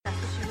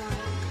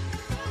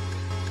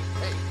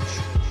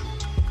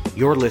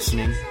You're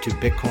listening to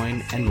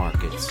Bitcoin and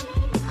Markets.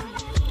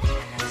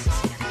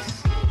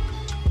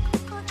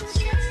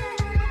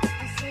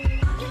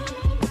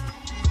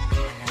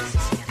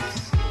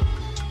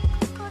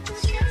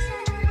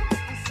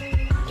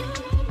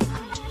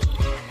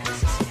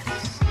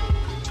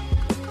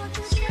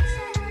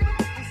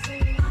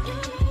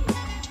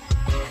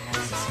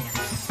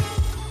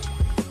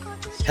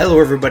 Hello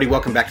everybody,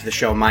 welcome back to the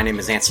show. My name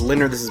is Ansel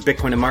Lindner, this is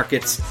Bitcoin and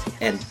Markets,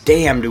 and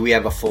damn do we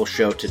have a full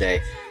show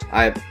today.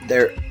 I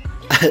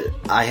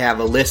have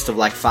a list of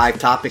like 5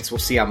 topics, we'll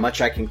see how much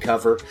I can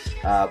cover,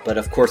 but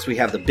of course we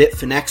have the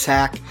Bitfinex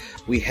hack,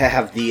 we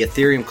have the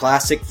Ethereum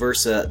Classic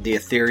versus the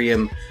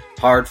Ethereum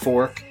hard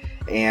fork,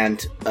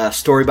 and a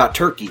story about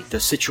Turkey. The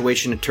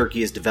situation in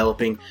Turkey is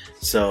developing,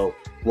 so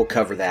we'll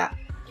cover that.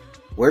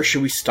 Where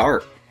should we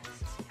start?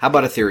 How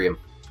about Ethereum?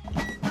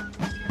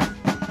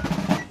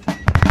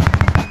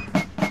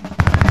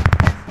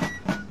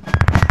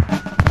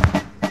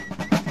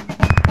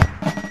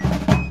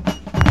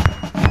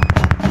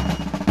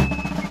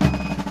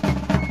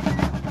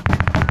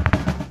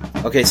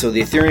 Okay, so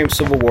the Ethereum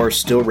Civil War is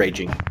still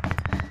raging.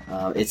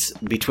 It's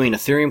between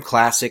Ethereum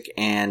Classic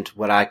and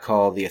what I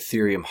call the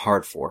Ethereum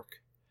hard fork.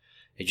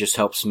 It just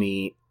helps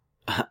me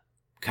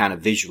kind of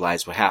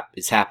visualize what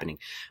is happening.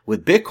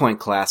 With Bitcoin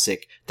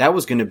Classic, that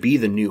was going to be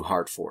the new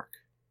hard fork.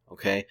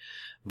 Okay?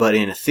 But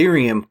in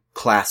Ethereum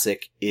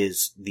Classic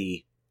is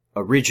the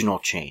original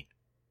chain.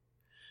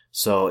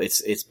 So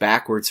it's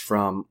backwards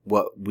from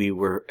what we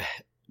were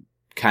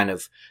kind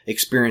of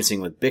experiencing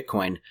with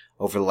Bitcoin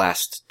over the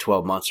last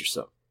 12 months or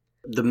so.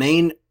 The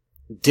main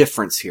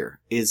difference here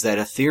is that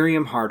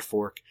Ethereum hard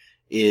fork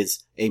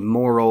is a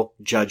moral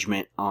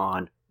judgment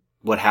on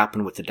what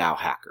happened with the DAO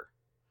hacker.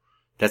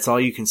 That's all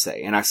you can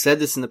say. And I've said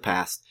this in the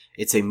past.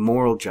 It's a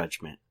moral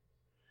judgment.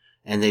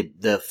 And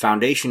the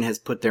foundation has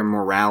put their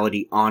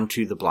morality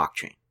onto the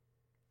blockchain.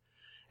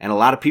 And a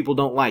lot of people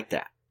don't like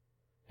that.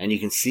 And you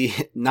can see,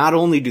 not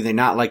only do they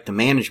not like the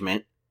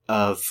management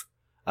of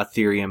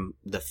Ethereum,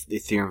 the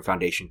Ethereum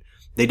Foundation,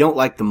 they don't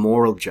like the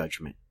moral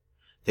judgment.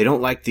 They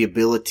don't like the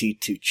ability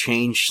to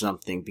change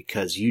something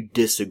because you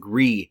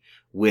disagree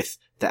with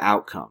the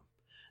outcome.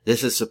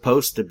 This is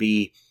supposed to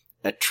be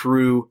a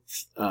true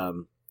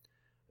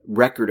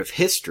record of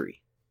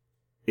history.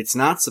 It's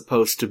not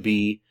supposed to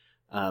be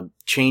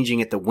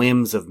changing at the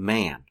whims of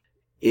man.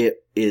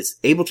 It is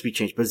able to be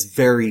changed, but it's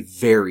very,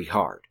 very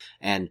hard.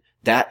 And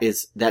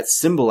that's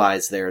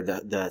symbolized there.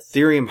 The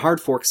Ethereum hard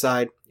fork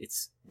side,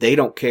 they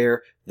don't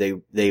care. They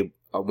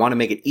want to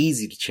make it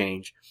easy to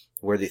change,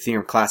 where the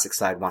Ethereum Classic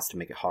side wants to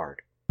make it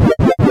hard.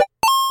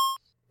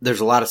 There's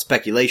a lot of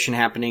speculation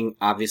happening,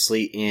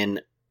 obviously, in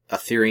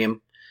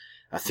Ethereum.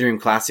 Ethereum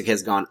Classic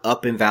has gone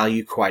up in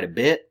value quite a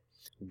bit,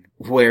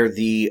 where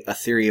the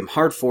Ethereum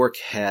hard fork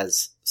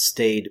has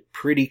stayed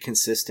pretty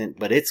consistent,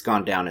 but it's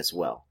gone down as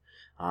well.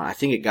 I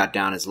think it got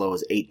down as low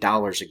as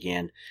 $8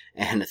 again,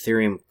 and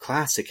Ethereum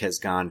Classic has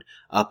gone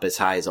up as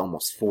high as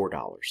almost $4.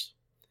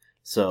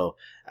 So,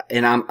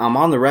 and I'm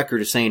on the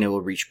record as saying it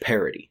will reach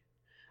parity.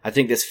 I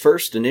think this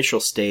first initial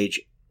stage,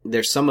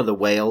 there's some of the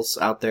whales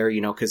out there,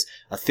 cause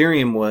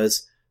Ethereum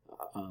was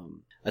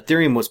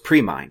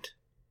pre-mined,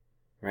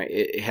 right?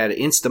 It had an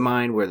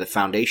insta-mine where the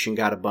foundation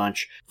got a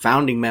bunch,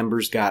 founding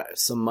members got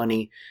some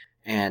money,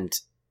 and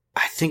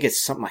I think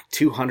it's something like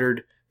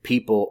 200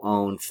 people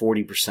own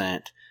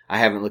 40%. I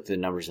haven't looked at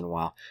the numbers in a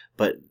while,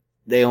 but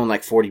they own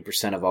like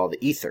 40% of all the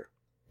ether.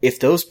 If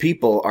those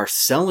people are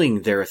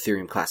selling their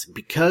Ethereum Classic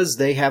because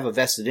they have a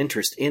vested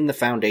interest in the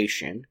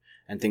foundation,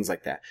 and things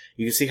like that,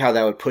 you can see how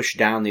that would push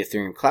down the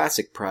Ethereum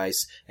Classic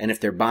price, and if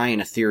they're buying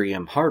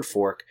Ethereum hard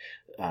fork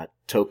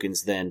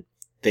tokens, then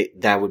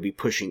that would be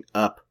pushing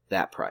up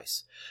that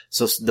price.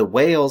 So the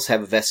whales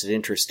have a vested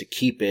interest to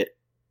keep it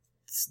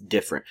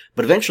different,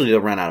 but eventually they'll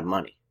run out of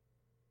money.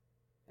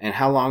 And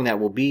how long that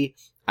will be,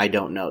 I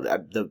don't know.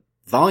 The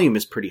volume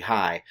is pretty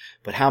high,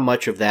 but how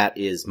much of that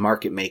is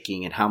market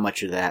making and how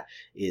much of that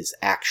is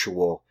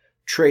actual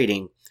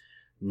trading,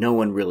 no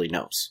one really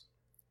knows.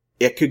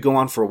 It could go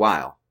on for a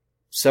while.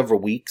 Several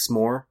weeks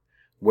more,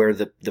 where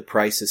the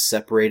price is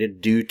separated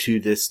due to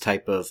this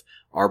type of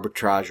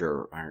arbitrage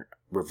or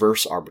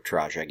reverse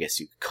arbitrage, I guess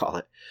you could call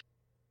it.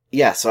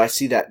 Yeah, so I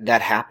see that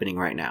happening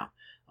right now.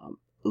 A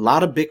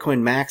lot of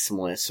Bitcoin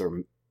maximalists,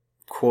 or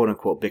quote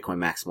unquote Bitcoin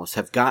maximalists,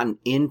 have gotten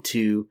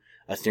into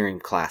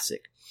Ethereum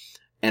Classic.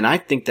 And I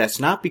think that's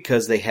not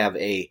because they have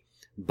a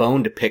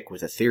bone to pick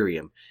with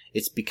Ethereum.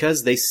 It's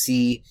because they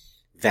see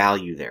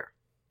value there.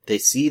 They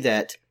see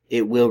that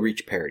it will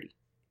reach parity.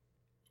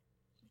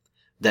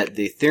 That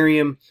the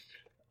Ethereum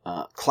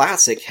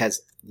Classic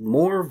has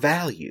more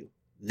value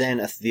than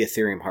the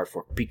Ethereum hard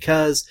fork,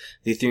 because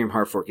the Ethereum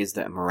hard fork is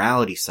that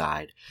morality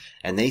side,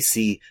 and they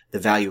see the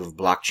value of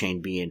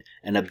blockchain being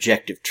an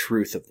objective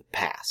truth of the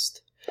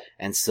past.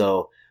 And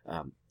so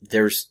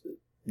there's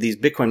these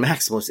Bitcoin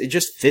maximalists, it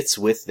just fits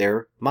with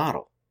their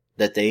model,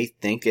 that they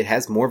think it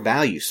has more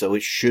value, so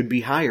it should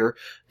be higher.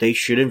 They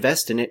should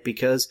invest in it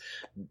because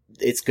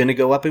it's going to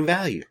go up in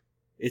value.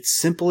 It's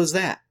simple as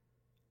that.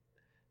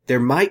 there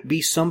might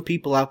be some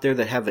people out there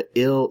that have an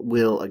ill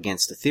will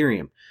against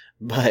Ethereum.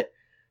 But,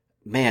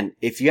 man,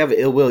 if you have an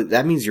ill will,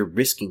 that means you're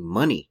risking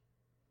money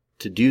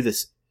to do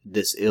this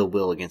ill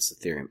will against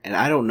Ethereum. And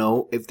I don't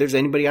know if there's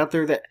anybody out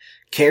there that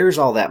cares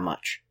all that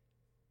much.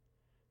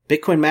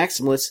 Bitcoin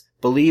maximalists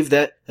believe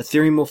that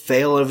Ethereum will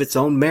fail of its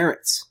own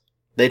merits.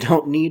 They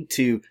don't need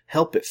to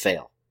help it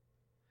fail.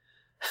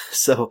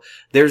 So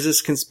there's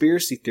this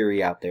conspiracy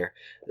theory out there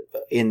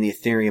in the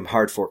Ethereum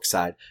hard fork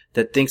side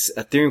that thinks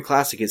Ethereum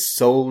Classic is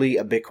solely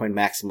a Bitcoin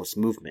maximalist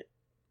movement.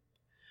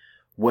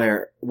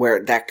 Where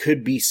that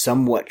could be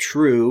somewhat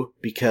true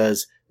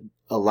because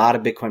a lot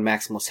of Bitcoin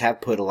maximalists have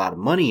put a lot of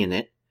money in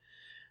it.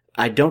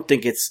 I don't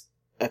think it's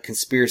a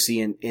conspiracy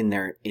in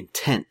their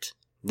intent.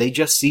 They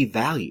just see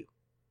value.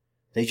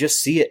 They just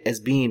see it as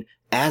being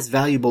as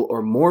valuable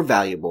or more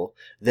valuable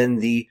than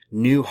the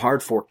new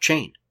hard fork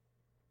chain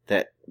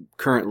that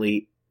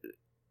currently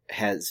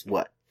has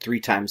 3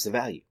 times the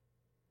value.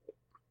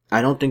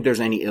 I don't think there's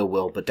any ill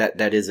will, but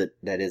that is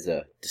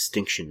a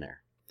distinction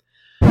there.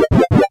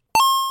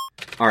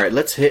 Alright,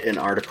 let's hit an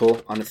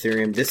article on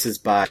Ethereum. This is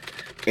by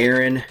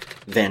Aaron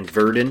Van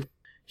Verden.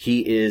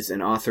 He is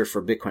an author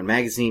for Bitcoin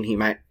Magazine.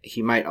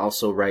 He might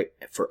also write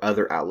for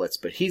other outlets,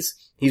 but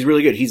he's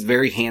really good. He's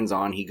very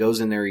hands-on. He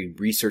goes in there, he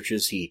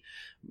researches, he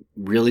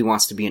really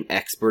wants to be an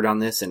expert on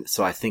this, and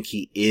so I think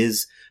he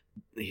is,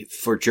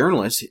 for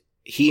journalists,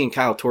 he and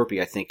Kyle Torpy,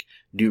 I think,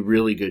 do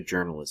really good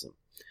journalism.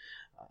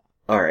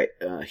 Alright,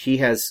 he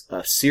has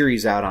a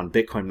series out on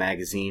Bitcoin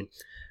Magazine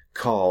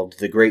called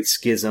The Great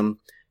Schism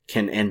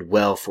Can End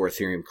Well for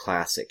Ethereum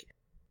Classic.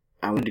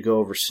 I wanted to go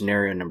over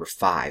scenario number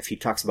 5. He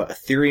talks about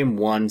Ethereum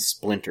 1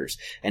 splinters,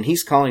 and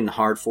he's calling the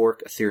hard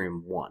fork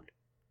Ethereum 1.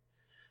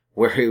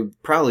 Where it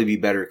would probably be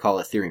better to call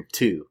it Ethereum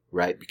 2,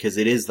 right? Because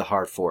it is the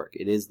hard fork.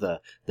 It is the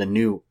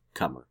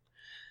newcomer.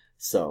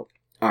 So,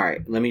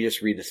 alright, let me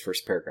just read this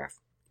first paragraph.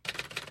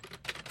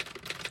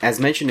 As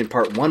mentioned in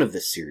part 1 of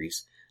this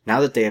series, now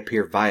that they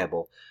appear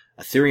viable,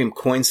 Ethereum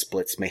coin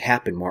splits may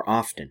happen more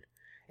often.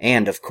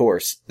 And, of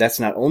course, that's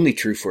not only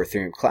true for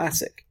Ethereum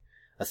Classic.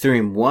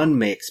 Ethereum 1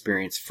 may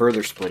experience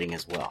further splitting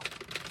as well.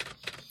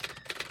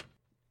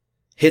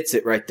 Hits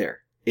it right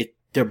there.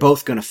 They're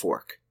both gonna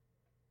fork.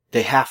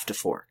 They have to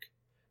fork.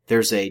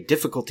 There's a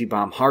difficulty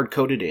bomb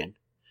hard-coded in,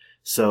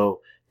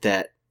 so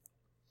that,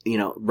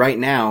 right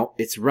now,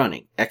 it's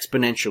running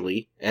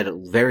exponentially at a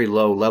very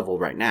low level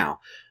right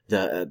now.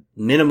 The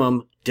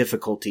minimum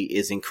difficulty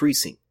is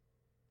increasing.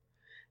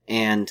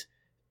 And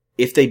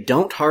if they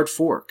don't hard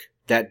fork,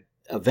 that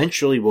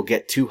eventually will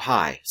get too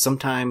high.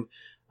 Sometime,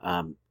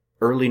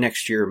 early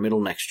next year, middle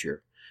next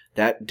year,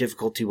 that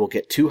difficulty will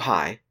get too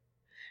high,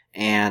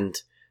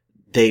 and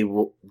they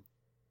will,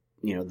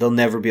 they'll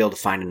never be able to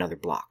find another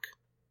block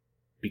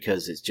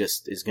because it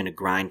just is going to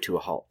grind to a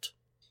halt.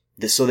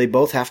 So they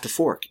both have to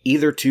fork,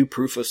 either to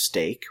proof of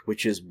stake,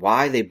 which is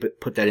why they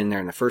put that in there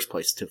in the first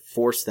place, to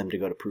force them to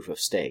go to proof of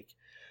stake,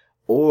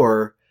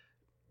 or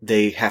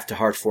they have to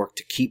hard fork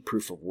to keep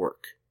proof of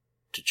work,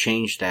 to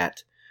change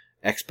that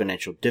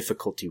exponential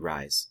difficulty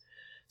rise.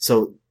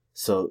 So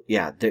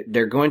yeah,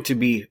 they're going to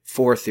be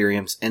 4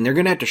 Ethereums, and they're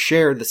going to have to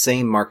share the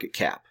same market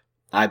cap,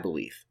 I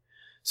believe.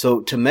 So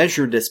to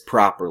measure this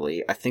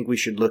properly, I think we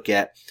should look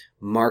at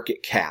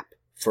market cap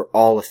for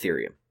all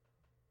Ethereum.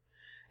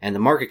 And the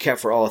market cap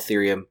for all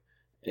Ethereum,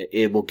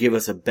 it will give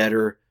us a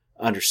better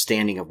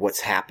understanding of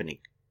what's happening.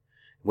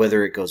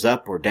 Whether it goes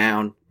up or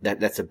down,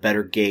 that's a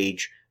better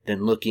gauge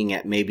than looking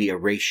at maybe a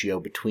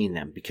ratio between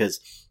them, because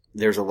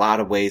there's a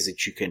lot of ways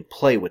that you can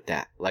play with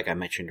that, like I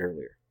mentioned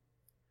earlier.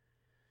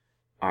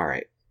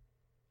 Alright.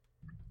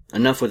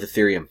 Enough with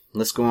Ethereum.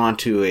 Let's go on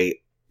to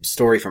a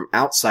story from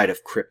outside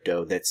of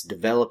crypto that's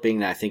developing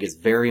that I think is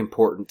very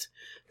important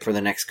for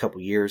the next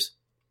couple years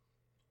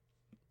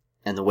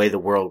and the way the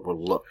world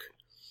will look.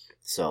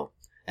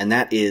 And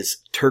that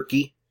is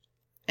Turkey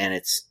and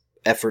its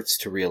efforts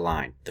to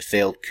realign. The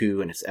failed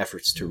coup and its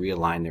efforts to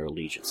realign their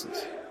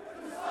allegiances.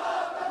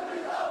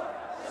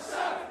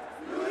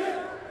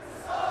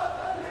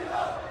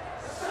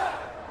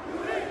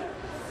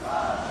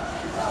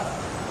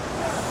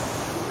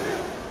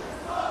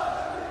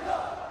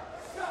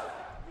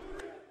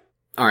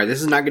 Alright,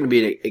 this is not going to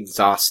be an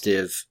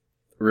exhaustive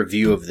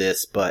review of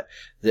this, but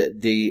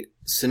the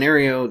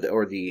scenario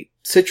or the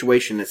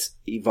situation that's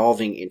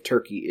evolving in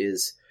Turkey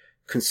is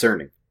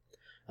concerning.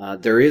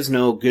 There is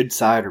no good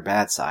side or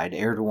bad side.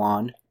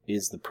 Erdogan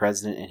is the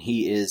president, and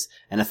he is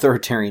an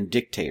authoritarian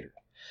dictator.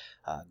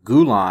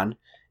 Gulen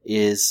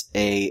is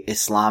a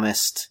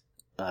Islamist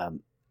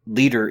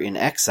leader in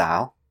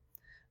exile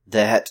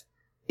in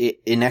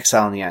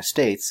the United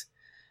States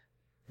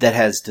that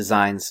has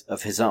designs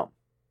of his own.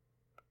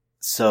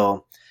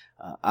 So,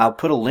 I'll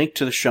put a link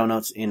to the show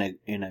notes in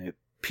a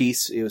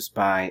piece. It was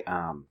by,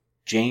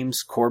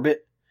 James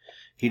Corbett.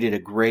 He did a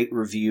great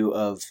review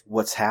of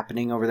what's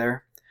happening over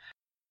there.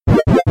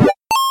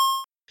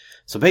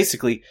 So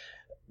basically,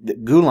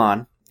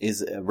 Gulen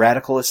is a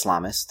radical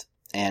Islamist,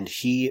 and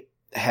he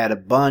had a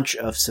bunch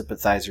of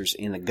sympathizers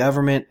in the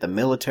government, the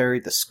military,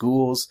 the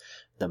schools,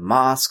 the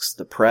mosques,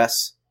 the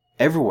press,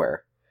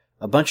 everywhere,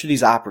 a bunch of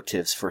these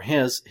operatives for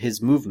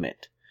his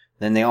movement.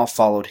 Then they all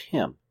followed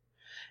him.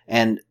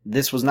 And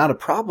this was not a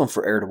problem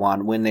for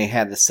Erdogan when they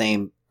had the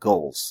same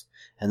goals.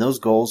 And those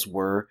goals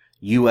were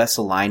U.S.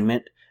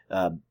 alignment,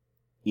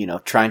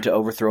 trying to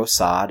overthrow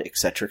Assad,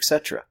 etc.,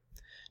 etc.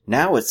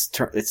 Now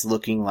it's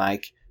looking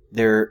like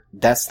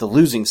that's the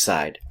losing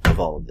side of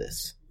all of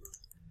this.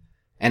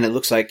 And it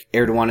looks like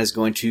Erdogan is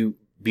going to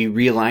be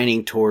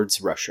realigning towards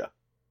Russia.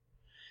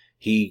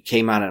 He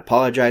came out and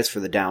apologized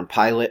for the downed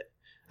pilot.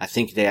 I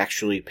think they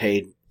actually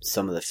paid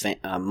some of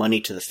the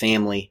money to the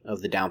family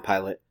of the downed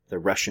pilot, the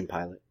Russian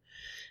pilot.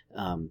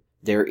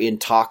 They're in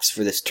talks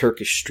for this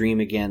Turkish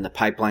stream again, the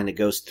pipeline that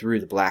goes through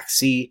the Black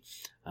Sea.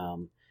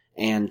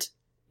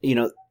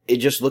 It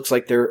just looks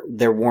like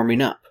they're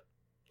warming up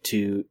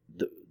to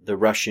the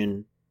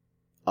Russian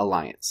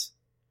alliance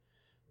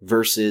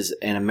versus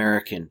an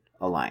American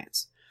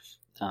alliance.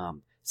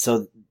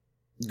 So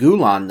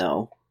Gulen,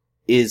 though,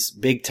 is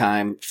big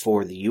time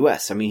for the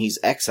U.S. I mean, he's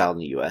exiled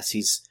in the U.S.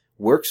 He's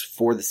works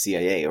for the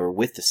CIA or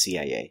with the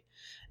CIA.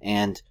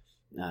 And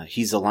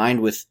he's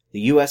aligned with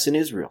the U.S. and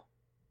Israel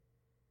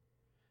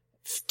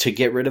to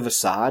get rid of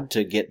Assad,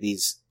 to get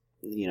these,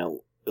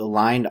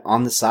 aligned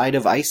on the side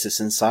of ISIS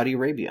in Saudi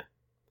Arabia.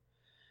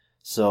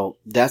 So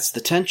that's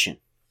the tension.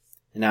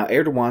 Now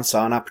Erdogan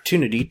saw an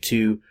opportunity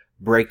to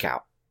break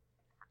out.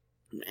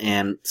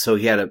 And so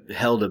he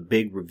held a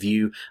big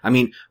review. I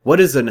mean, what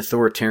does an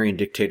authoritarian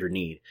dictator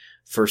need?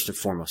 First and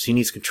foremost, he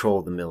needs control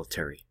of the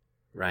military,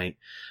 right?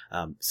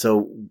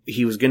 So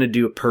he was going to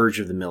do a purge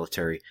of the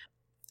military.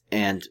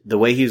 And the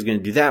way he was going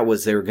to do that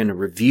was they were going to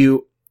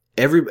review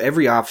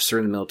every officer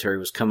in the military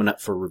was coming up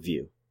for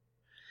review.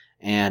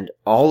 And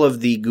all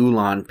of the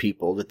Gulen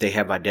people that they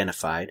have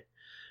identified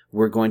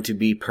were going to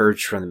be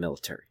purged from the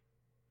military.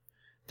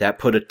 That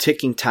put a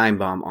ticking time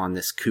bomb on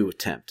this coup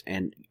attempt,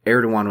 and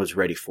Erdogan was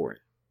ready for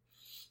it.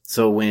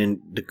 So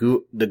when the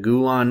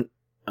Gulen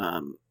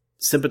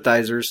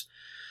sympathizers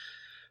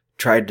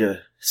tried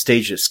to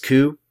stage this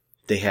coup,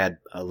 they had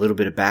a little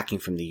bit of backing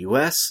from the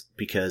U.S.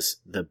 because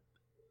the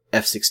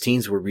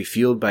F-16s were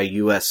refueled by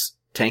U.S.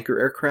 tanker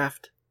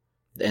aircraft,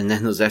 and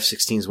then those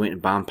F-16s went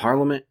and bombed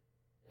Parliament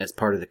as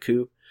part of the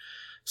coup.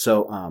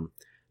 So,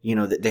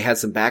 they had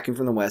some backing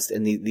from the West,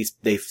 and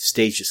they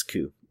staged this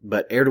coup.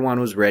 But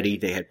Erdogan was ready,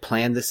 they had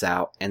planned this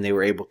out, and they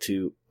were able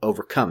to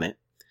overcome it.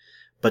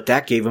 But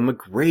that gave them a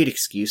great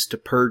excuse to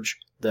purge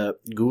the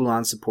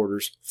Gulen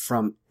supporters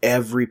from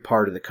every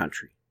part of the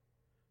country.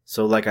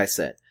 So like I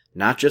said,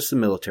 not just the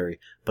military,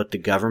 but the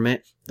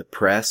government, the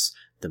press,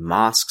 the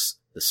mosques,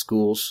 the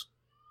schools,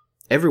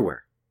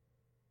 everywhere.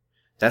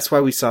 That's why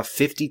we saw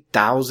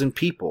 50,000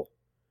 people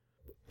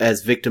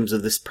as victims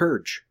of this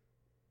purge.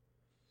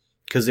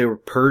 Because they were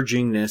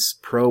purging this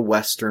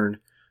pro-Western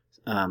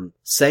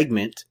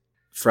segment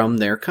from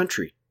their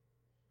country.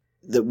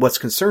 What's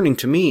concerning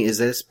to me is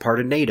that it's part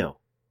of NATO.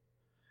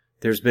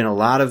 There's been a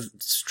lot of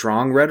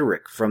strong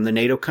rhetoric from the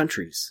NATO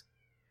countries.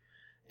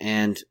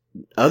 And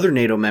other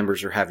NATO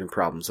members are having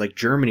problems, like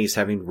Germany's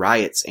having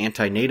riots,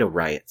 anti-NATO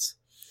riots.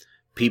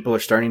 People are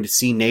starting to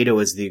see NATO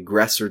as the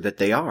aggressor that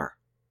they are.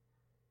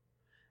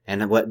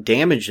 And what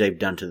damage they've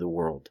done to the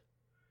world.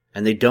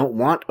 And they don't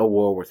want a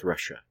war with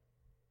Russia.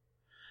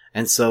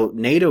 And so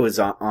NATO is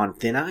on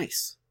thin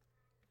ice.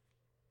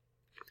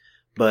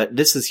 But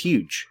this is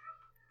huge.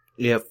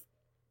 If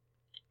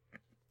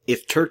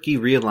Turkey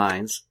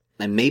realigns,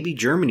 and maybe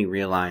Germany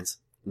realigns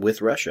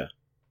with Russia,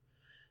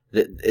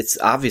 it's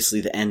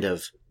obviously the end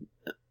of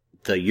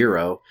the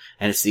euro,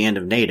 and it's the end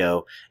of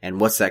NATO, and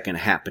what's going to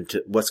happen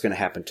to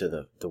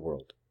the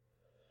world.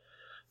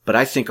 But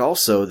I think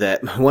also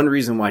that one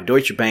reason why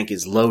Deutsche Bank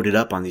is loaded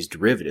up on these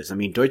derivatives, I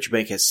mean, Deutsche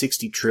Bank has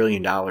 $60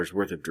 trillion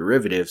worth of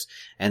derivatives,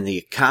 and the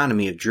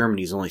economy of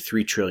Germany is only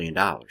 $3 trillion.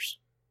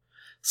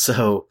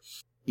 So,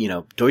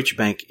 Deutsche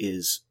Bank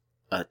is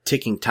a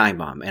ticking time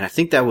bomb. And I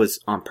think that was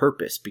on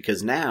purpose,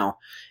 because now,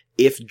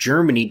 if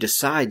Germany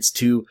decides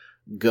to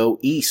go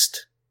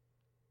east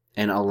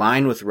and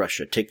align with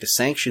Russia, take the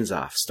sanctions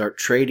off, start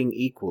trading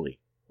equally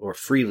or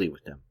freely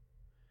with them,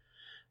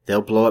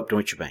 they'll blow up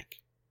Deutsche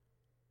Bank.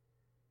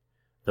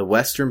 The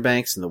Western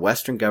banks and the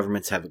Western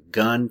governments have a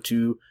gun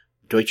to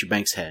Deutsche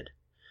Bank's head.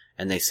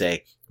 And they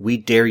say, we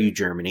dare you,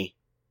 Germany.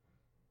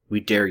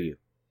 We dare you.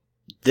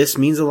 This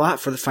means a lot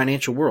for the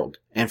financial world.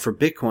 And for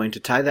Bitcoin, to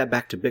tie that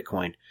back to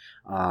Bitcoin,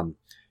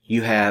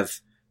 you have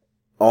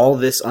all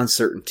this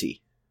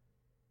uncertainty.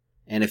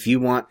 And if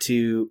you want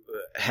to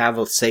have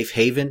a safe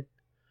haven,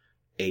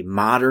 a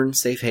modern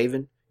safe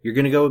haven, you're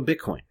going to go with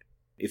Bitcoin.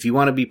 If you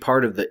want to be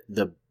part of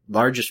the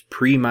largest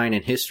pre-mine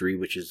in history,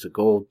 which is the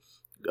gold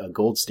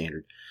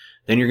standard,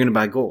 then you're going to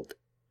buy gold,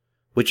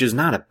 which is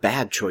not a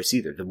bad choice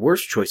either. The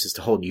worst choice is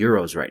to hold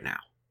euros right now.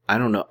 I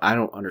don't know. I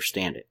don't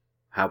understand it,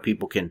 how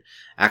people can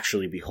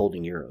actually be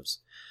holding euros.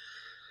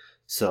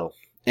 So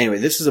anyway,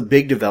 this is a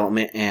big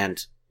development.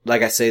 And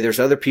like I say, there's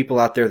other people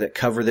out there that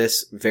cover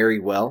this very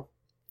well.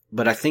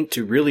 But I think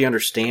to really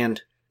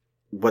understand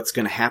what's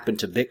going to happen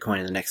to Bitcoin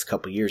in the next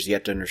couple of years, you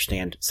have to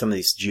understand some of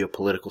these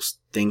geopolitical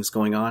things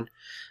going on.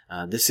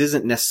 This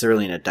isn't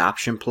necessarily an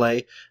adoption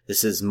play.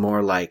 This is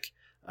more like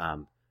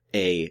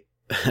a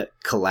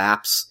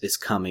collapse is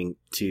coming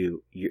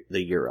to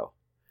the euro.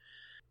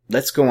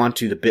 Let's go on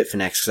to the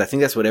Bitfinex, because I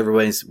think that's what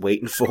everybody's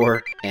waiting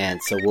for,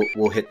 and so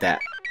we'll hit that.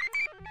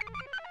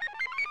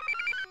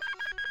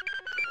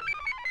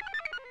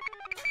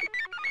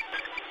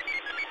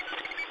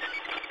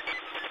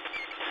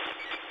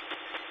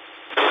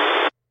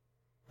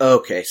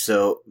 Okay,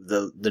 so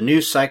the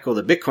news cycle,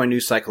 the Bitcoin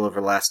news cycle over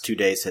the last 2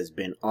 days has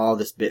been all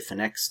this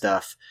Bitfinex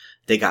stuff.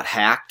 They got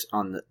hacked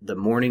on the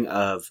morning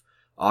of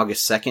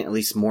August 2nd, at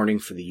least morning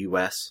for the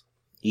US,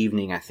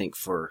 evening I think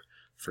for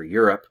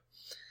Europe,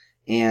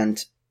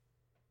 and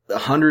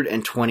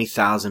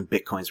 120,000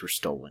 Bitcoins were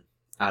stolen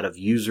out of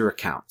user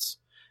accounts.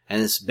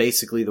 And it's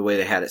basically the way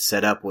they had it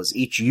set up was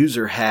each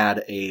user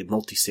had a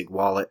multi-sig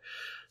wallet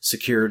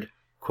secured,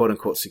 quote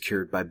unquote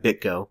secured by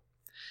BitGo,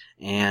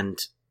 and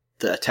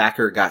the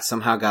attacker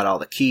somehow got all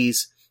the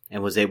keys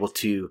and was able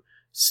to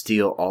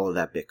steal all of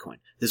that Bitcoin.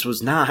 This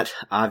was not,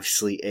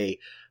 obviously, a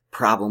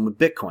problem with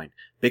Bitcoin.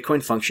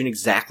 Bitcoin functioned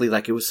exactly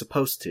like it was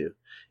supposed to.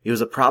 It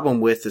was a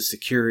problem with the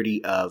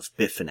security of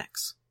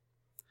Bitfinex.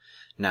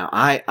 Now,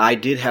 I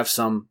did have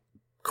some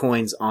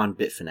coins on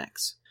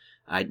Bitfinex,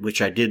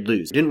 which I did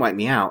lose. It didn't wipe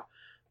me out,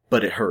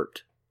 but it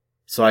hurt.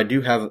 So I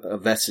do have a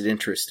vested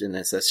interest in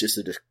this. That's just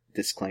a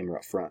disclaimer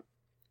up front.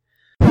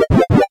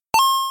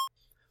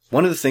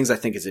 One of the things I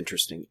think is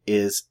interesting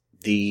is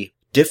the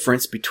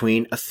difference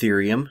between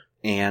Ethereum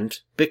and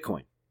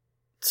Bitcoin.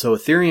 So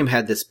Ethereum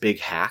had this big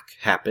hack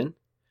happen.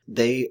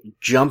 They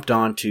jumped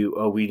on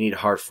to, we need a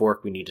hard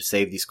fork. We need to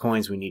save these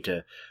coins. We need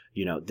to,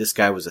 this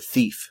guy was a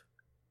thief.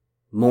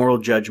 Moral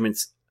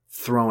judgments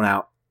thrown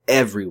out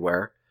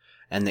everywhere,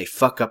 and they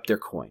fuck up their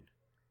coin.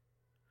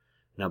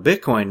 Now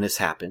Bitcoin, this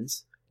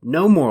happens.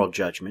 No moral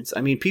judgments.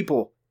 I mean,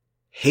 people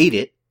hate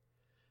it,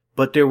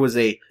 but there was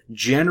a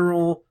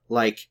general,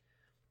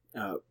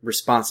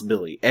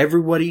 responsibility.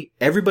 Everybody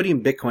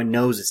in Bitcoin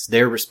knows it's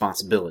their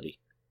responsibility.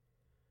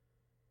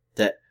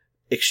 That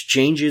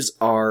exchanges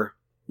are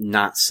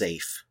not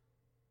safe.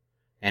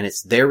 And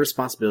it's their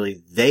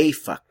responsibility. They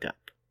fucked up.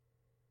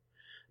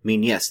 I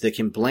mean, yes, they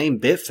can blame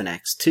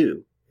Bitfinex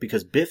too,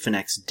 because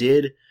Bitfinex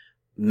did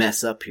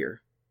mess up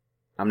here.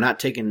 I'm not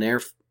taking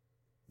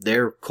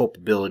their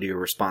culpability or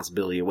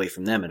responsibility away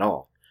from them at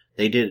all.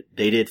 They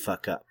did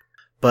fuck up.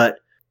 But,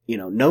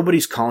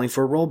 nobody's calling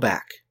for a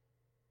rollback.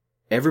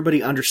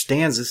 Everybody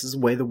understands this is the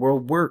way the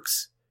world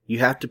works. You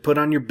have to put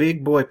on your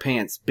big boy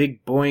pants,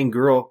 big boy and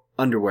girl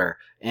underwear,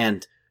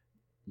 and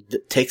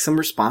take some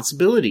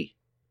responsibility.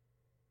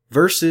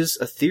 Versus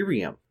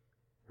Ethereum,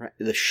 right?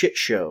 The shit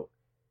show.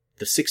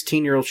 The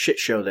 16-year-old shit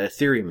show that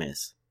Ethereum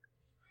is.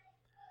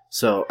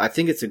 So I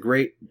think it's a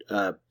great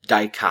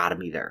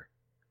dichotomy there,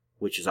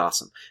 which is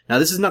awesome. Now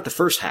this is not the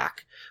first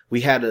hack.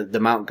 We had the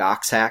Mt.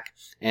 Gox hack,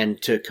 and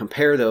to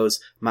compare those,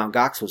 Mt.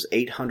 Gox was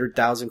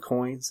 800,000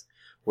 coins,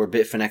 where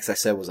Bitfinex, I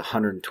said, was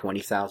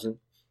 120,000.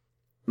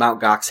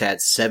 Mt. Gox had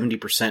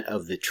 70%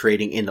 of the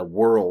trading in the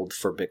world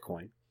for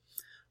Bitcoin,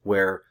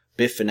 where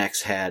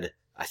Bitfinex had,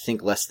 I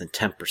think, less than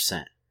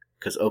 10%,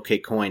 because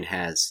OKCoin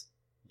has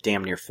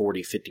damn near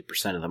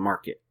 40-50% of the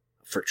market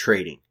for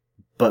trading.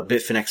 But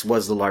Bitfinex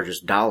was the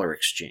largest dollar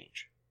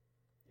exchange.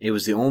 It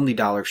was the only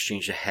dollar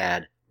exchange that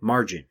had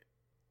margin.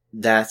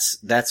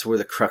 That's where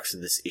the crux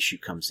of this issue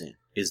comes in,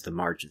 is the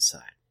margin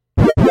side.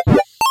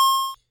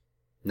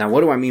 Now,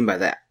 what do I mean by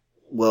that?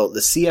 Well, the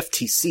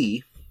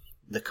CFTC,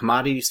 the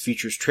Commodities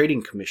Futures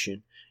Trading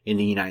Commission in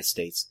the United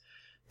States,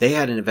 they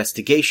had an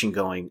investigation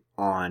going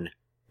on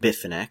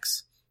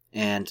Bitfinex,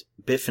 and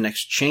Bitfinex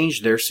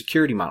changed their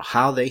security model,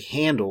 how they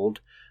handled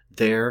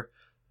their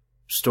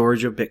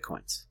storage of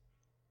Bitcoins.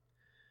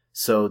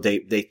 So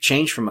they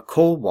changed from a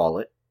cold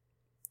wallet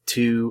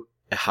to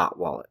a hot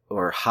wallet,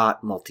 or a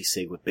hot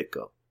multi-sig with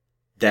BitGo.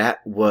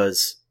 That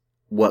was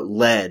what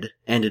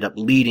ended up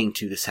leading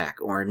to this hack,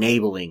 or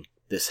enabling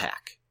this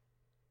hack.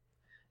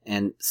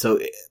 And so,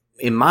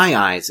 in my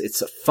eyes,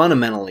 it's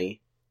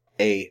fundamentally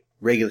a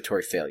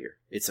regulatory failure.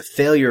 It's a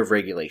failure of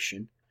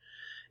regulation.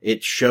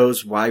 It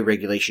shows why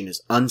regulation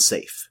is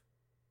unsafe.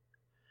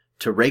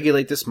 To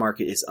regulate this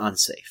market is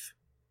unsafe.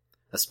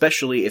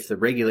 Especially if the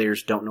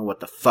regulators don't know what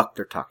the fuck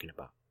they're talking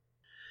about.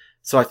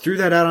 So I threw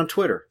that out on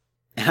Twitter.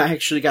 And I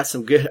actually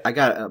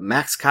got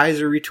Max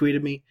Kaiser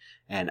retweeted me,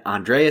 and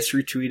Andreas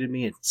retweeted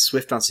me, and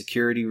Swift on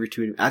Security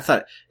retweeted me. I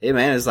thought, hey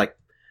man, it's like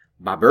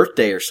my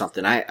birthday or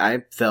something.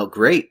 I felt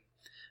great.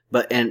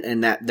 But,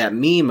 and that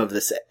meme of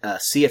this,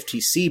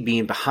 CFTC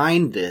being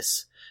behind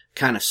this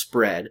kind of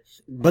spread.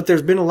 But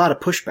there's been a lot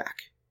of pushback.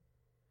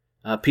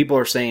 People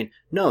are saying,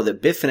 no,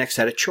 that Bitfinex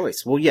had a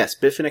choice. Well, yes,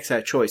 Bitfinex had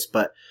a choice,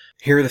 but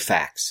here are the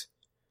facts.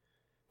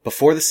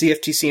 Before the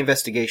CFTC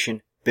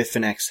investigation,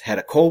 Bitfinex had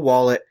a cold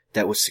wallet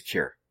that was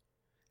secure.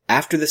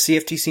 After the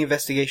CFTC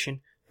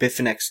investigation,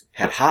 Bitfinex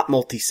had hot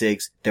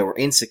multi-sigs that were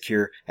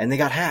insecure, and they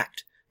got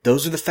hacked.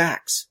 Those are the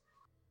facts.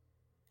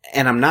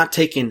 And I'm not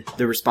taking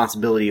the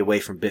responsibility away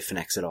from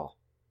Bitfinex at all.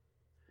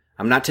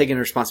 I'm not taking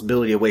the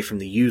responsibility away from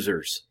the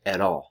users at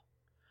all.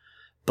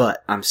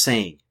 But I'm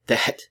saying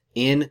that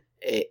in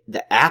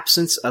the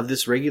absence of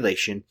this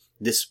regulation,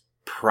 this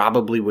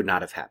probably would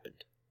not have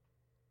happened.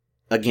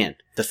 Again,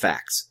 the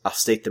facts. I'll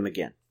state them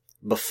again.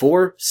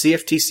 Before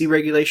CFTC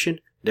regulation,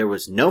 there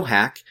was no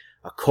hack,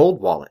 a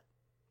cold wallet.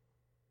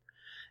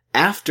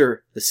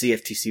 After the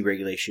CFTC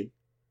regulation,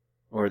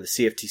 or the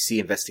CFTC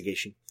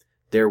investigation,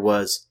 there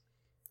was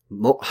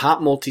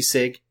hot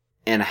multi-sig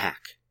and a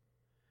hack.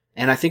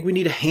 And I think we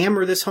need to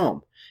hammer this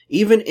home.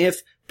 Even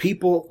if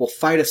people will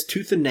fight us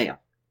tooth and nail,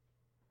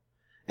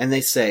 and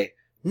they say,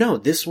 no,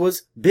 this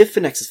was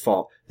Bitfinex's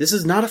fault. This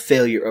is not a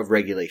failure of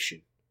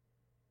regulation.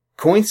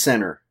 Coin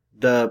Center,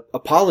 the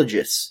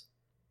apologists,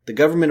 the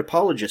government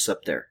apologists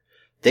up there,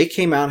 they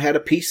came out and had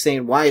a piece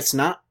saying why it's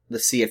not the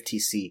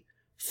CFTC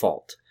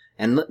fault.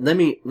 And let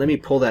me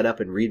pull that up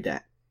and read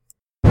that.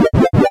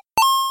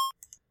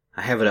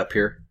 I have it up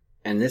here,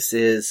 and this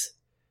is,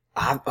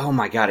 oh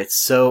my god, it's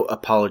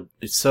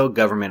so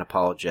government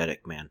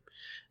apologetic, man.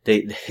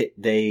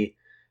 They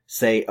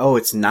say, oh,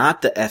 it's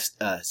not the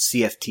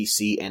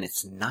CFTC and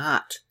it's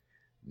not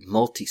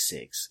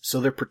multi-sigs. So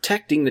they're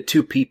protecting the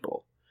two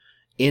people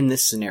in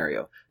this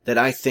scenario that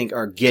I think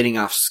are getting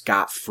off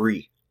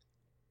scot-free.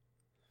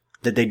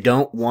 That they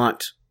don't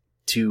want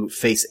to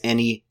face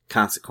any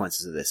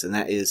consequences of this, and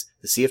that is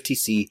the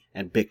CFTC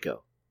and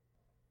BitGo.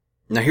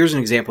 Now here's an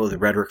example of the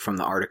rhetoric from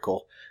the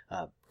article.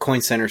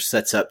 Coin Center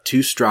sets up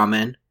two straw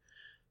men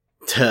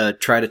to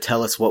try to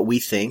tell us what we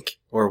think,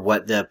 or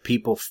what the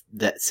people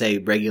that say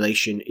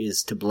regulation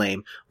is to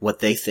blame, what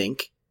they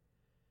think.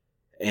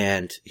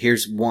 And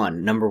here's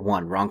one. Number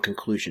one, wrong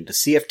conclusion. The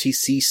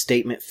CFTC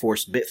statement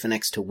forced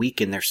Bitfinex to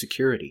weaken their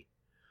security.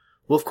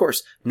 Well, of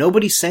course,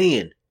 nobody's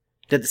saying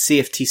that the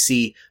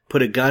CFTC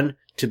put a gun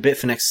to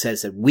Bitfinex and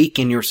says that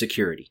weaken your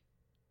security.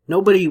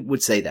 Nobody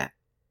would say that.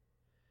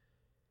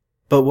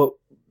 But what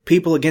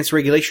people against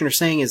regulation are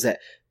saying is that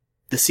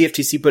the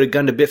CFTC put a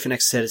gun to Bitfinex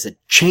and said, is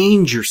that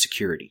change your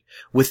security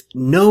with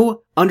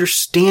no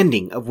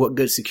understanding of what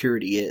good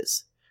security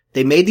is.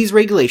 They made these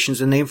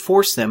regulations and they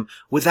enforced them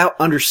without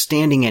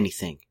understanding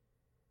anything.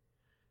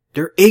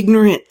 They're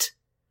ignorant.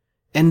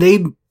 And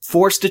they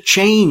forced a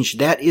change.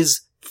 That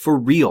is for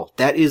real.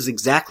 That is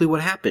exactly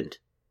what happened.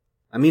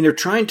 I mean, they're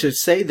trying to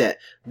say that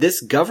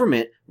this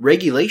government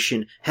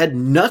regulation had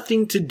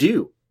nothing to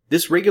do.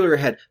 This regulator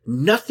had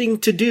nothing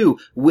to do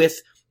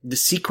with the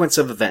sequence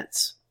of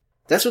events.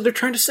 That's what they're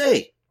trying to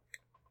say.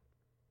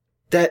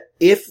 That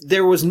if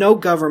there was no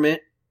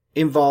government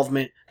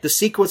involvement, the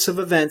sequence of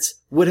events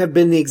would have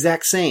been the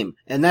exact same.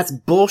 And that's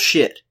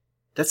bullshit.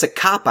 That's a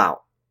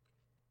cop-out.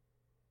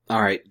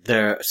 Alright,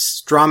 the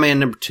straw man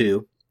number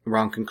 2,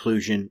 wrong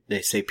conclusion,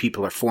 they say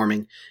people are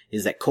forming,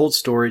 is that cold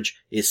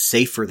storage is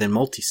safer than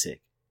multisig.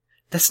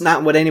 That's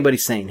not what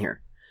anybody's saying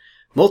here.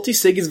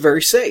 Multisig is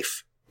very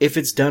safe if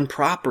it's done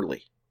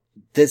properly.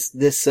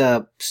 This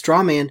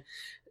straw man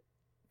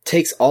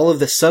takes all of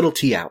the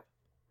subtlety out,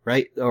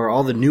 right? Or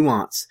all the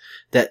nuance.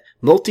 That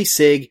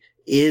multisig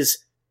is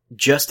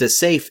just as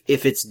safe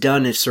if it's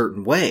done a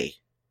certain way.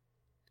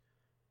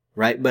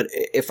 Right? But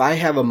if I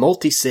have a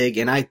multisig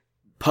and I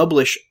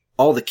publish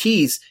all the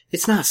keys,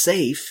 it's not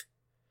safe.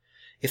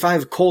 If I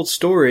have cold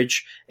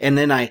storage and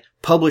then I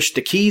publish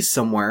the keys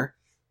somewhere,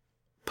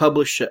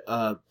 publish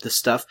the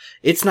stuff,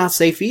 it's not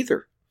safe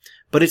either.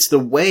 But it's the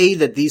way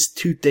that these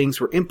two things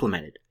were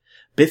implemented.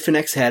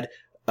 Bitfinex had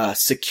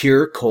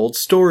secure cold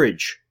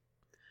storage.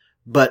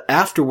 But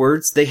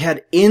afterwards, they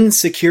had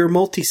insecure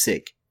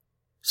multisig.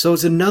 So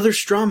it's another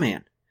straw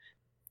man.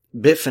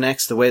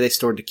 Bitfinex, the way they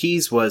stored the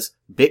keys was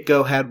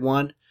BitGo had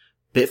one,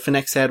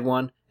 Bitfinex had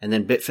one, and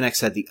then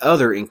Bitfinex had the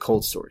other in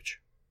cold storage.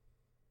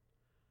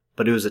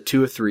 But it was a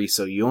 2 or 3,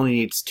 so you only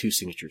need 2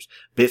 signatures.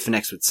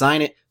 Bitfinex would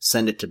sign it,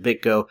 send it to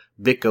BitGo,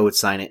 BitGo would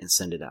sign it and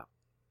send it out.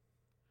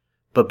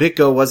 But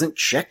BitGo wasn't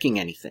checking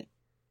anything.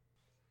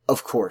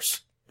 Of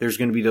course, there's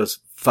going to be those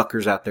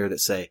fuckers out there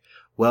that say,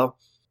 well,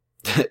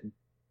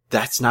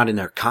 that's not in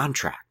their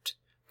contract.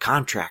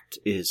 Contract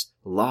is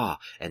law,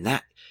 and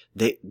that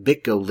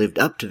BitGo lived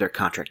up to their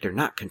contract. They're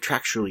not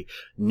contractually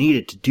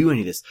needed to do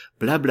any of this.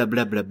 Blah, blah,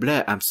 blah, blah,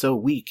 blah. I'm so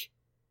weak.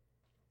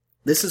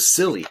 This is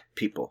silly,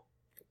 people.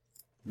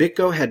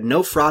 BitGo had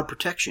no fraud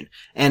protection.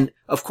 And,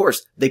 of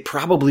course, they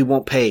probably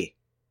won't pay.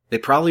 They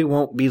probably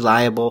won't be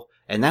liable,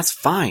 and that's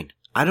fine.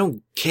 I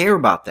don't care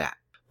about that.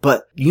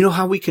 But you know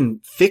how we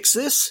can fix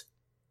this?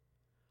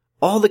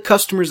 All the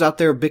customers out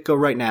there of BitGo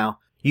right now,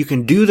 you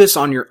can do this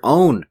on your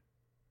own.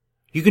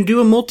 You can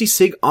do a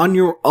multisig on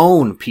your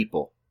own,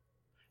 people.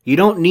 You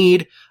don't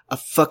need a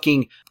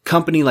fucking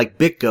company like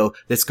BitGo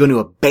that's going to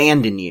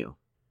abandon you.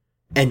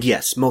 And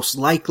yes, most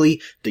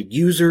likely, the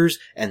users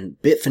and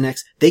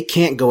Bitfinex, they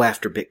can't go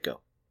after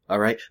BitGo.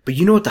 Alright? But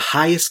you know what the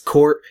highest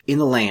court in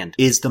the land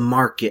is? The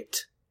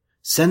market.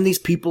 Send these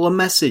people a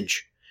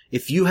message.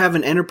 If you have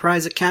an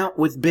enterprise account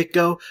with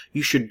BitGo,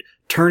 you should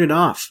turn it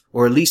off.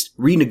 Or at least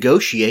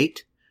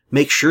renegotiate.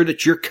 Make sure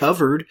that you're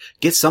covered.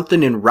 Get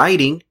something in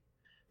writing.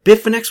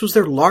 Bitfinex was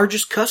their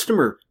largest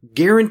customer.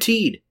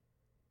 Guaranteed.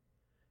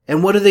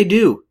 And what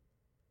do?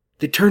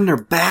 They turn their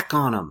back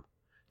on them.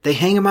 They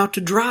hang them out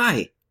to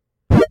dry.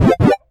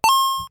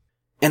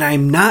 And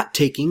I'm not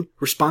taking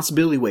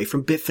responsibility away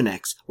from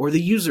Bitfinex or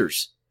the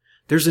users.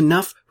 There's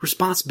enough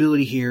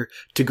responsibility here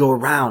to go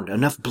around,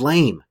 enough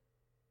blame.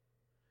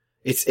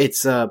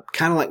 It's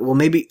kind of like, well,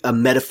 maybe a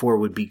metaphor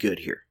would be good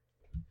here.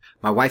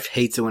 My wife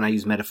hates it when I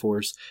use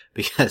metaphors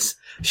because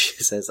she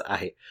says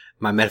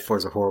my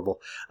metaphors are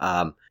horrible.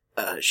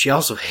 She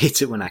also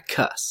hates it when I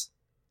cuss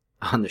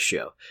on the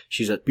show.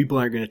 She says, people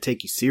aren't going to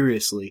take you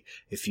seriously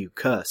if you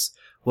cuss.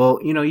 Well,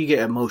 you get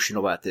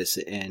emotional about this,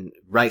 and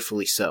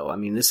rightfully so. I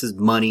mean, this is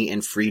money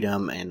and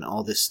freedom and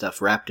all this stuff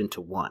wrapped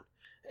into one.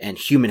 And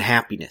human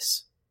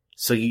happiness.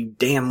 So you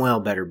damn well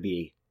better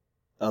be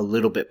a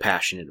little bit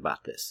passionate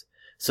about this.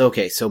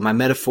 So my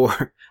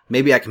metaphor,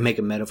 maybe I can make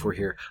a metaphor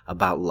here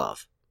about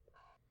love.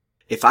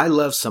 If I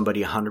love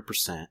somebody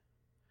 100%,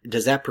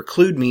 does that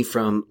preclude me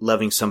from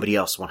loving somebody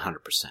else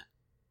 100%?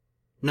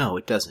 No,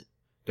 it doesn't.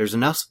 There's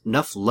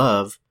enough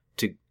love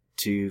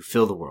to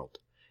fill the world.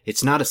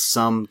 It's not a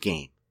sum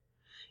game.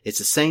 It's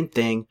the same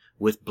thing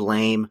with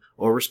blame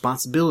or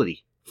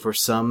responsibility for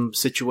some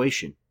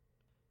situation.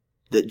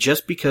 That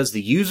just because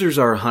the users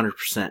are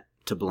 100%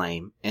 to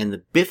blame and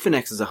the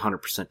Bitfinex is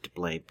 100% to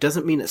blame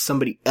doesn't mean that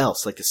somebody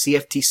else, like the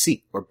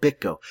CFTC or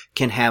BitGo,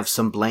 can have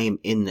some blame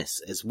in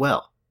this as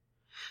well.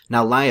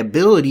 Now,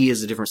 liability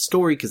is a different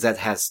story because that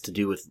has to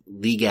do with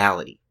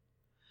legality.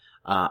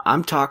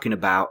 I'm talking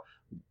about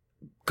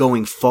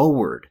going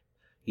forward,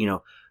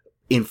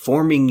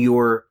 informing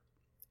your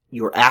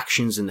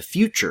actions in the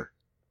future.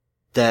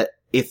 That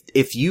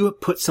if you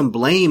put some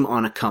blame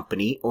on a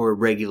company or a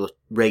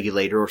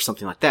regulator or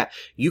something like that,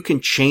 you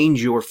can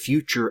change your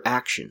future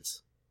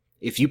actions.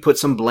 If you put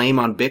some blame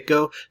on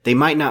BitGo, they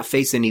might not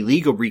face any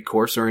legal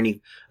recourse or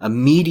any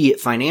immediate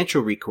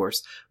financial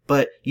recourse,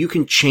 but you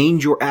can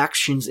change your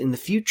actions in the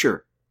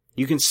future.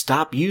 You can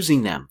stop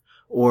using them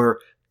or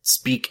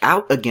speak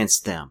out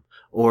against them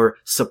or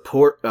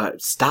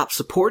stop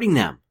supporting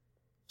them.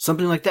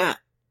 Something like that.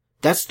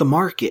 That's the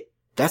market.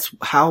 That's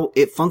how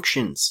it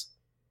functions.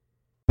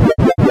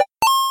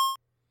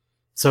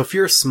 So if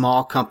you're a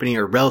small company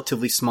or a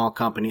relatively small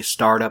company, a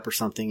startup or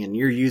something, and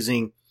you're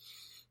using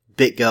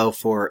BitGo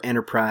for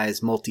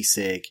enterprise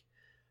multi-sig,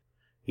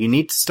 you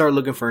need to start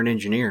looking for an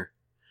engineer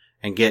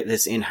and get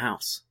this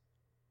in-house.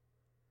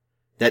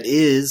 That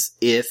is,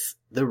 if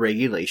the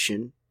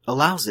regulation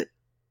allows it.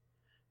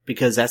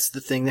 Because that's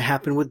the thing that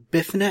happened with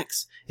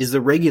Bitfinex, is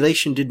the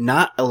regulation did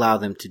not allow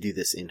them to do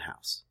this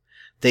in-house.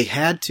 They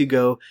had to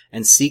go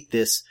and seek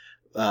this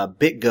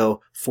BitGo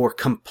for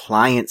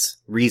compliance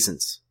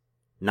reasons.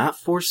 Not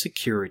for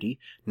security,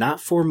 not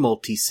for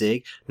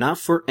multi-sig, not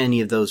for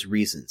any of those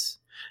reasons.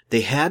 They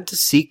had to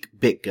seek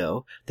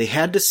BitGo, they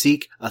had to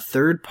seek a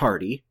third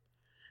party,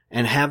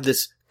 and have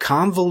this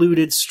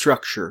convoluted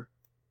structure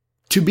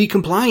to be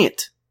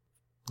compliant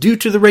due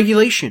to the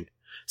regulation.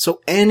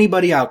 So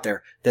anybody out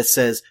there that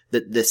says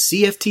that the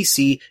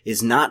CFTC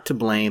is not to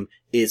blame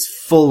is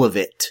full of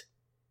it.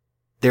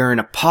 They're an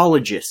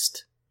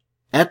apologist.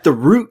 At the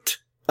root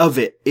of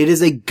it, it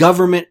is a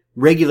government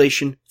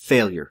regulation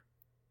failure.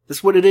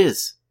 That's what it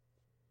is.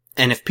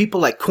 And if people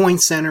like Coin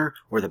Center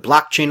or the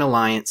Blockchain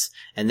Alliance,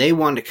 and they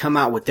want to come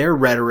out with their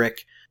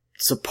rhetoric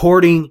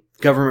supporting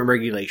government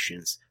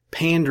regulations,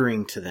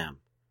 pandering to them,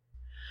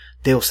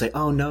 they'll say,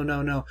 oh,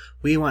 no,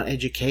 we want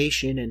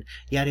education and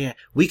yada yada.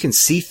 We can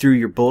see through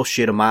your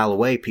bullshit a mile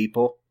away,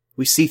 people.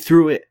 We see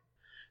through it.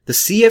 The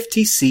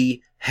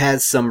CFTC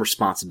has some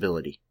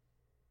responsibility.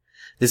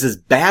 This is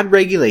bad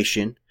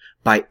regulation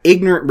by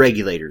ignorant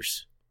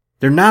regulators.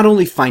 They're not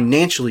only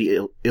financially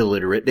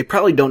illiterate, they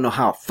probably don't know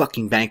how a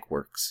fucking bank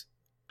works,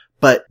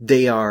 but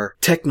they are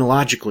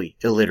technologically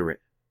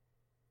illiterate.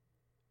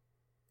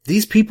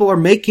 These people are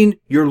making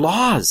your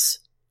laws.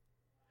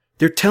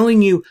 They're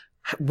telling you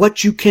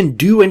what you can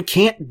do and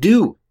can't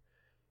do,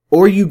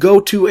 or you go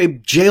to a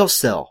jail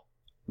cell.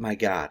 My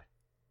God.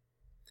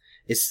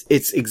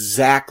 It's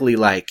exactly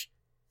like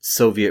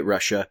Soviet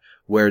Russia,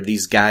 where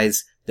these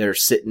guys that are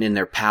sitting in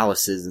their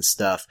palaces and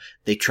stuff,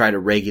 they try to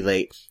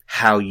regulate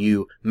how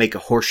you make a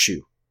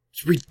horseshoe.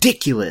 It's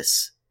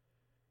ridiculous.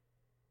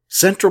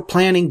 Central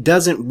planning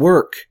doesn't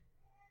work.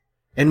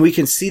 And we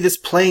can see this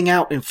playing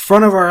out in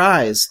front of our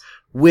eyes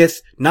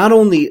with not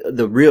only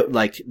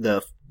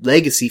the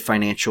legacy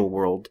financial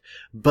world,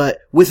 but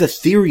with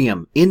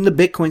Ethereum in the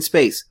Bitcoin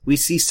space. We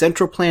see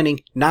central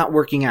planning not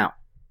working out.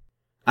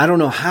 I don't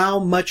know how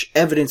much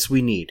evidence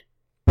we need.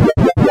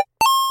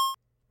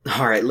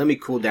 Alright, let me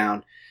cool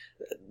down.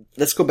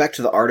 Let's go back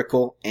to the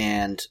article,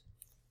 and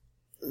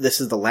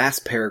this is the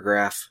last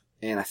paragraph,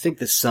 and I think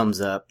this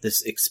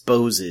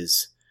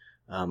exposes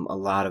a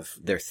lot of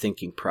their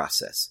thinking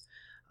process.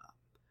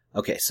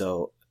 Okay,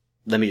 so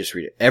let me just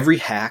read it. Every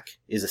hack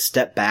is a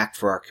step back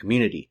for our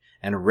community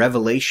and a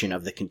revelation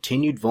of the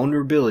continued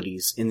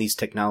vulnerabilities in these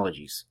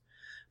technologies.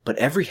 But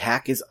every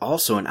hack is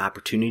also an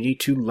opportunity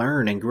to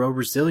learn and grow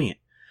resilient.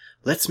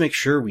 Let's make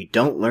sure we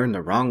don't learn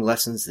the wrong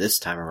lessons this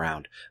time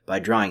around by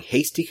drawing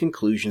hasty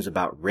conclusions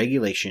about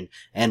regulation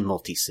and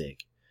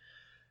multisig.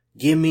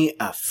 Give me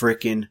a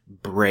frickin'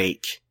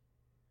 break.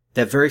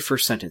 That very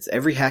first sentence,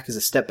 every hack is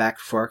a step back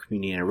for our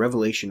community and a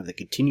revelation of the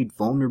continued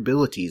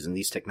vulnerabilities in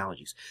these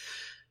technologies.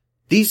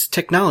 These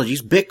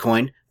technologies,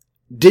 Bitcoin,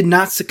 did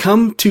not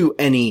succumb to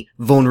any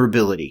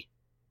vulnerability.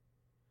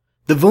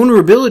 The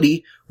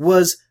vulnerability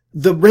was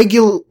the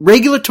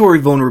regulatory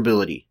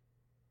vulnerability.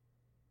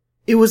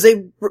 It was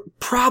a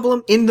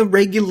problem in the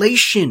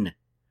regulation.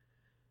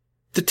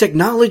 The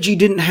technology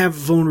didn't have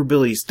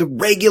vulnerabilities. The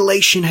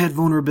regulation had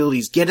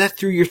vulnerabilities. Get that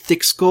through your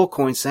thick skull,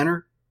 Coin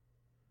Center.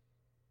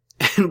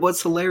 And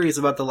what's hilarious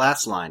about the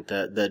last line,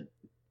 the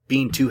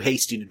being too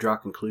hasty to draw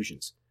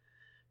conclusions.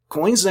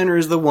 Coin Center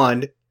is the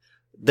one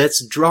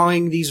that's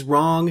drawing these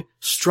wrong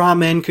straw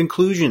man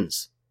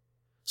conclusions.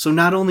 So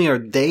not only are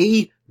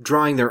they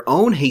drawing their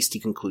own hasty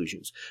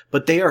conclusions,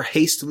 but they are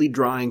hastily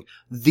drawing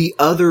the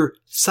other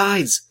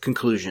side's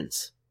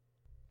conclusions.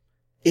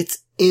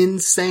 It's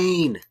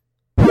insane.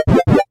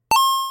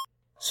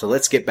 So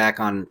let's get back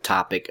on the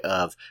topic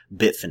of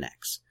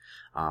Bitfinex.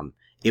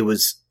 It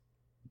was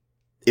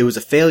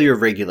a failure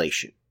of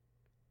regulation.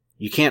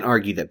 You can't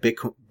argue that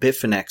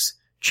Bitfinex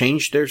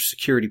changed their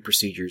security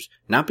procedures,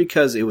 not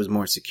because it was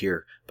more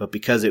secure, but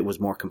because it was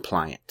more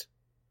compliant.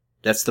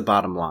 That's the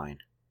bottom line.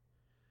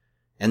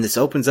 And this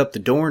opens up the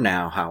door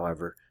now,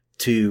 however,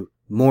 to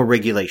more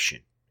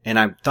regulation. And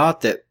I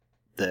thought that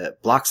the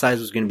block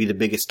size was going to be the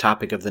biggest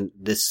topic of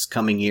this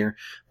coming year,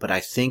 but I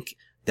think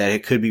that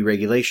it could be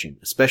regulation,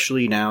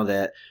 especially now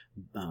that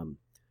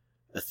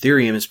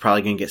Ethereum is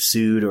probably going to get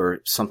sued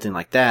or something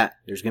like that.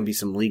 There's going to be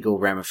some legal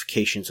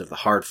ramifications of the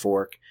hard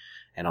fork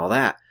and all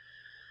that.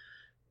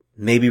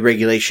 Maybe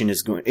regulation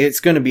it's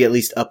going to be at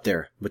least up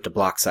there with the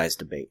block size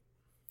debate.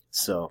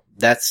 So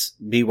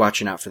be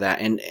watching out for that.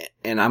 And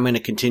I'm going to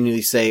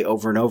continually say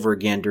over and over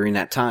again during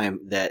that time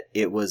that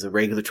it was a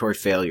regulatory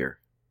failure.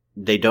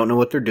 They don't know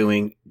what they're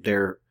doing.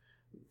 They're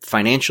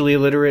financially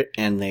illiterate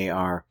and they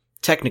are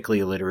technically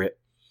illiterate.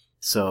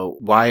 So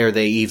why are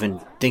they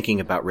even thinking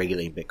about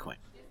regulating Bitcoin?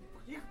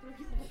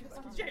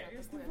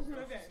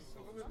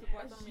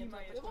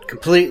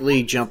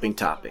 Completely jumping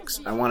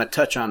topics. I want to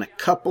touch on a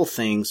couple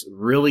things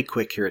really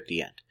quick here at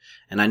the end.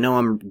 And I know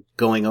I'm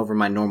going over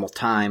my normal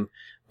time,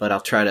 but I'll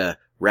try to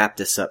wrap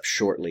this up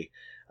shortly.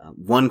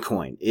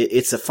 OneCoin.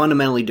 It's a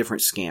fundamentally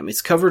different scam.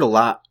 It's covered a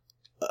lot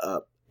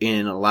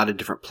in a lot of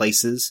different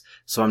places,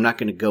 so I'm not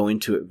going to go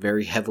into it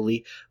very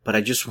heavily, but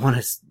I just want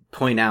to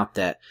point out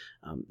that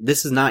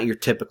this is not your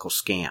typical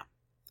scam.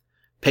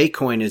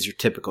 Paycoin is your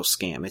typical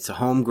scam. It's a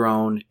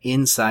homegrown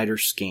insider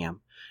scam.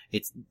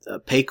 It's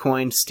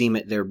Paycoin, Steam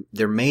it.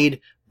 They're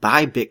made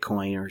by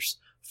Bitcoiners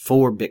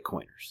for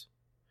Bitcoiners.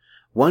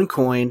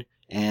 OneCoin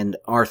and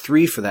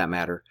R3 for that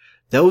matter,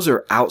 those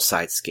are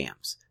outside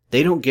scams.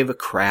 They don't give a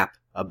crap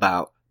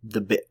about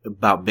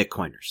about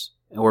Bitcoiners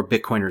or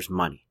Bitcoiners'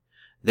 money.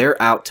 They're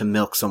out to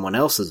milk someone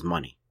else's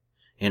money.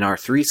 In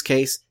R3's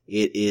case,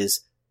 it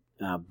is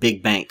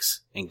big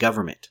banks and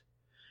government.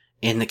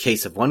 In the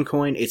case of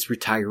OneCoin, it's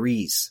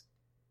retirees.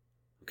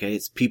 Okay,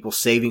 it's people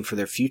saving for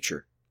their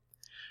future.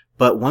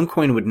 But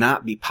OneCoin would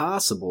not be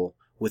possible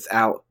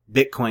without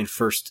Bitcoin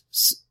first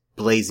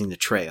blazing the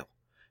trail.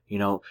 You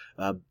know,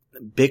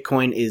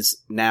 Bitcoin is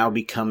now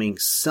becoming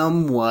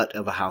somewhat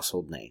of a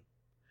household name.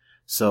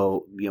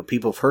 So, you know,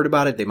 people have heard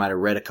about it. They might have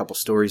read a couple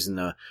stories in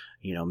the,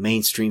 you know,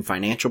 mainstream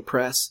financial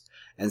press.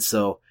 And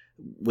so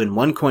when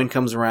OneCoin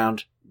comes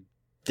around,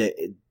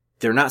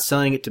 they're not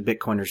selling it to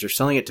Bitcoiners. They're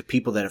selling it to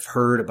people that have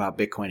heard about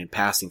Bitcoin in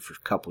passing for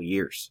a couple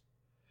years.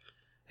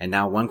 And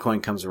now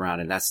OneCoin comes around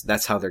and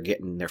that's how they're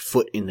getting their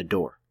foot in the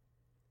door.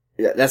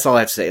 That's all I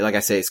have to say. Like I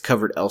say, it's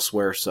covered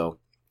elsewhere, so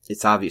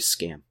it's obvious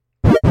scam.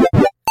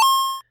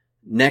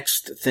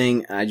 Next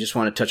thing I just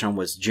want to touch on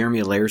was Jeremy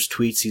Allaire's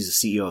tweets.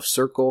 He's the CEO of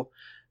Circle.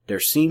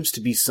 There seems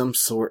to be some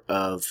sort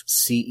of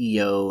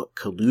CEO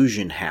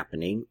collusion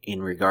happening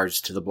in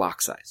regards to the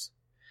block size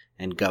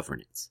and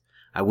governance.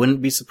 I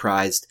wouldn't be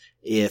surprised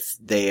if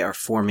they are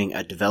forming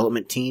a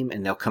development team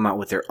and they'll come out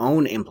with their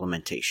own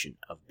implementation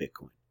of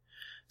Bitcoin.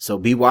 So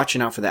be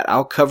watching out for that.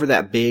 I'll cover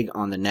that big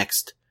on the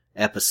next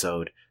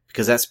episode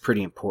because that's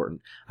pretty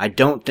important. I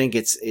don't think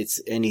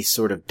it's any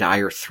sort of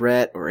dire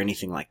threat or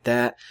anything like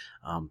that.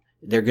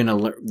 They're gonna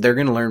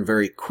learn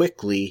very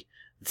quickly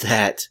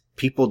that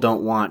people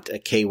don't want a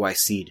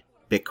KYC'd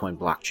Bitcoin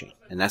blockchain,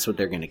 and that's what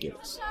they're gonna give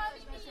us.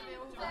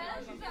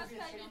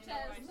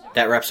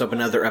 That wraps up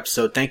another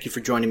episode. Thank you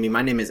for joining me.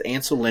 My name is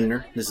Ansel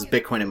Lindner. This is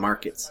Bitcoin and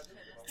Markets.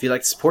 If you'd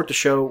like to support the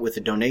show with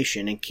a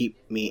donation and keep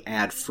me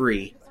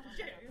ad-free,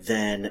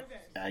 then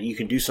you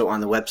can do so on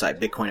the website,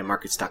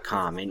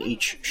 bitcoinandmarkets.com. In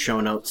each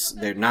show notes,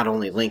 there are not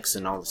only links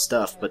and all the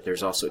stuff, but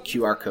there's also a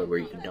QR code where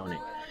you can donate.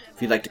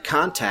 If you'd like to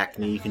contact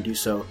me, you can do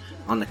so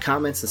on the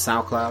comments in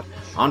SoundCloud,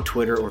 on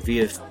Twitter, or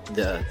via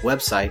the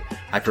website.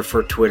 I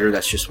prefer Twitter.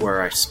 That's just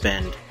where I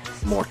spend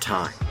more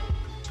time.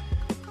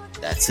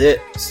 That's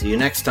it. See you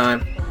next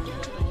time.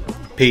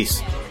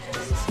 Peace.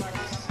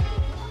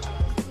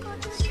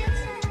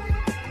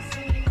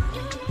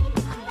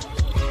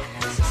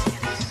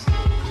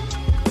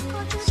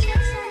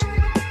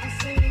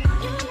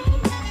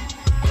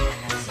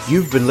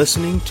 You've been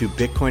listening to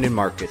Bitcoin and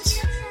Markets.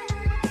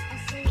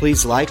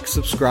 Please like,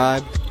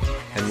 subscribe,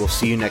 and we'll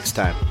see you next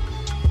time.